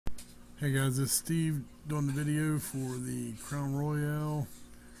Hey guys, this is Steve doing the video for the Crown Royale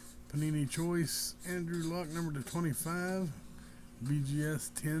Panini Choice Andrew Luck number to 25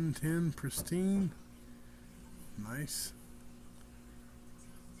 BGS 1010 Pristine. Nice.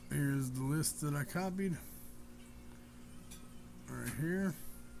 Here's the list that I copied right here.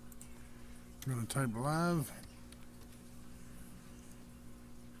 I'm going to type live.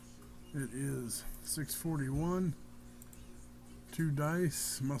 It is 641. 2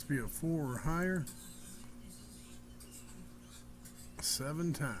 dice, must be a 4 or higher.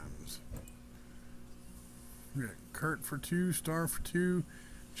 7 times. We got Kurt for 2, Star for 2,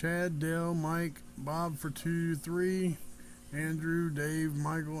 Chad, Dale, Mike, Bob for 2, 3, Andrew, Dave,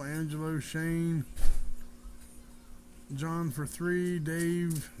 Michael, Angelo, Shane, John for 3,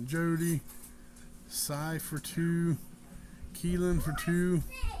 Dave, Jody, Cy for 2, Keelan for 2.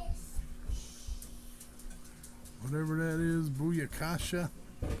 Whatever that is, Booyakasha.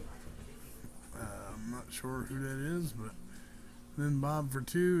 I'm not sure who that is, but then Bob for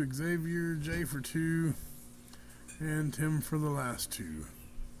 2, Xavier, Jay for 2, and Tim for the last 2.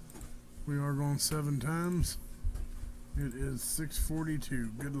 We are going 7 times. It is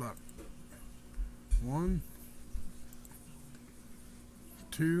 642. Good luck. 1,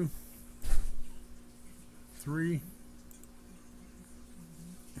 2, 3,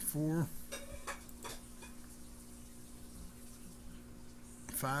 4,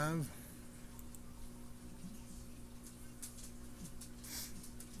 5,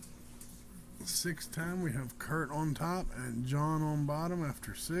 6 time. We have Kurt on top and John on bottom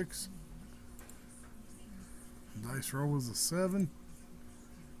after 6. Dice roll was a 7.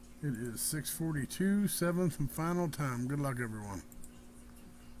 It is 642, 7th and final time. Good luck, everyone.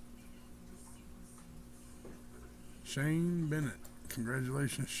 Shane Bennett.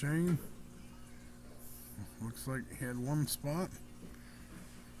 Congratulations, Shane. Looks like he had 1 spot.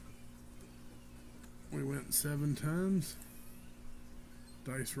 We went 7 times.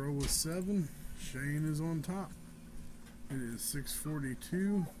 Dice roll was 7. Shane is on top. It is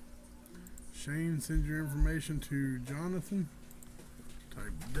 642. Shane, send your information to Jonathan.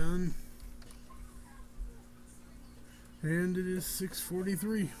 Type done. And it is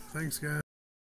 643. Thanks, guys.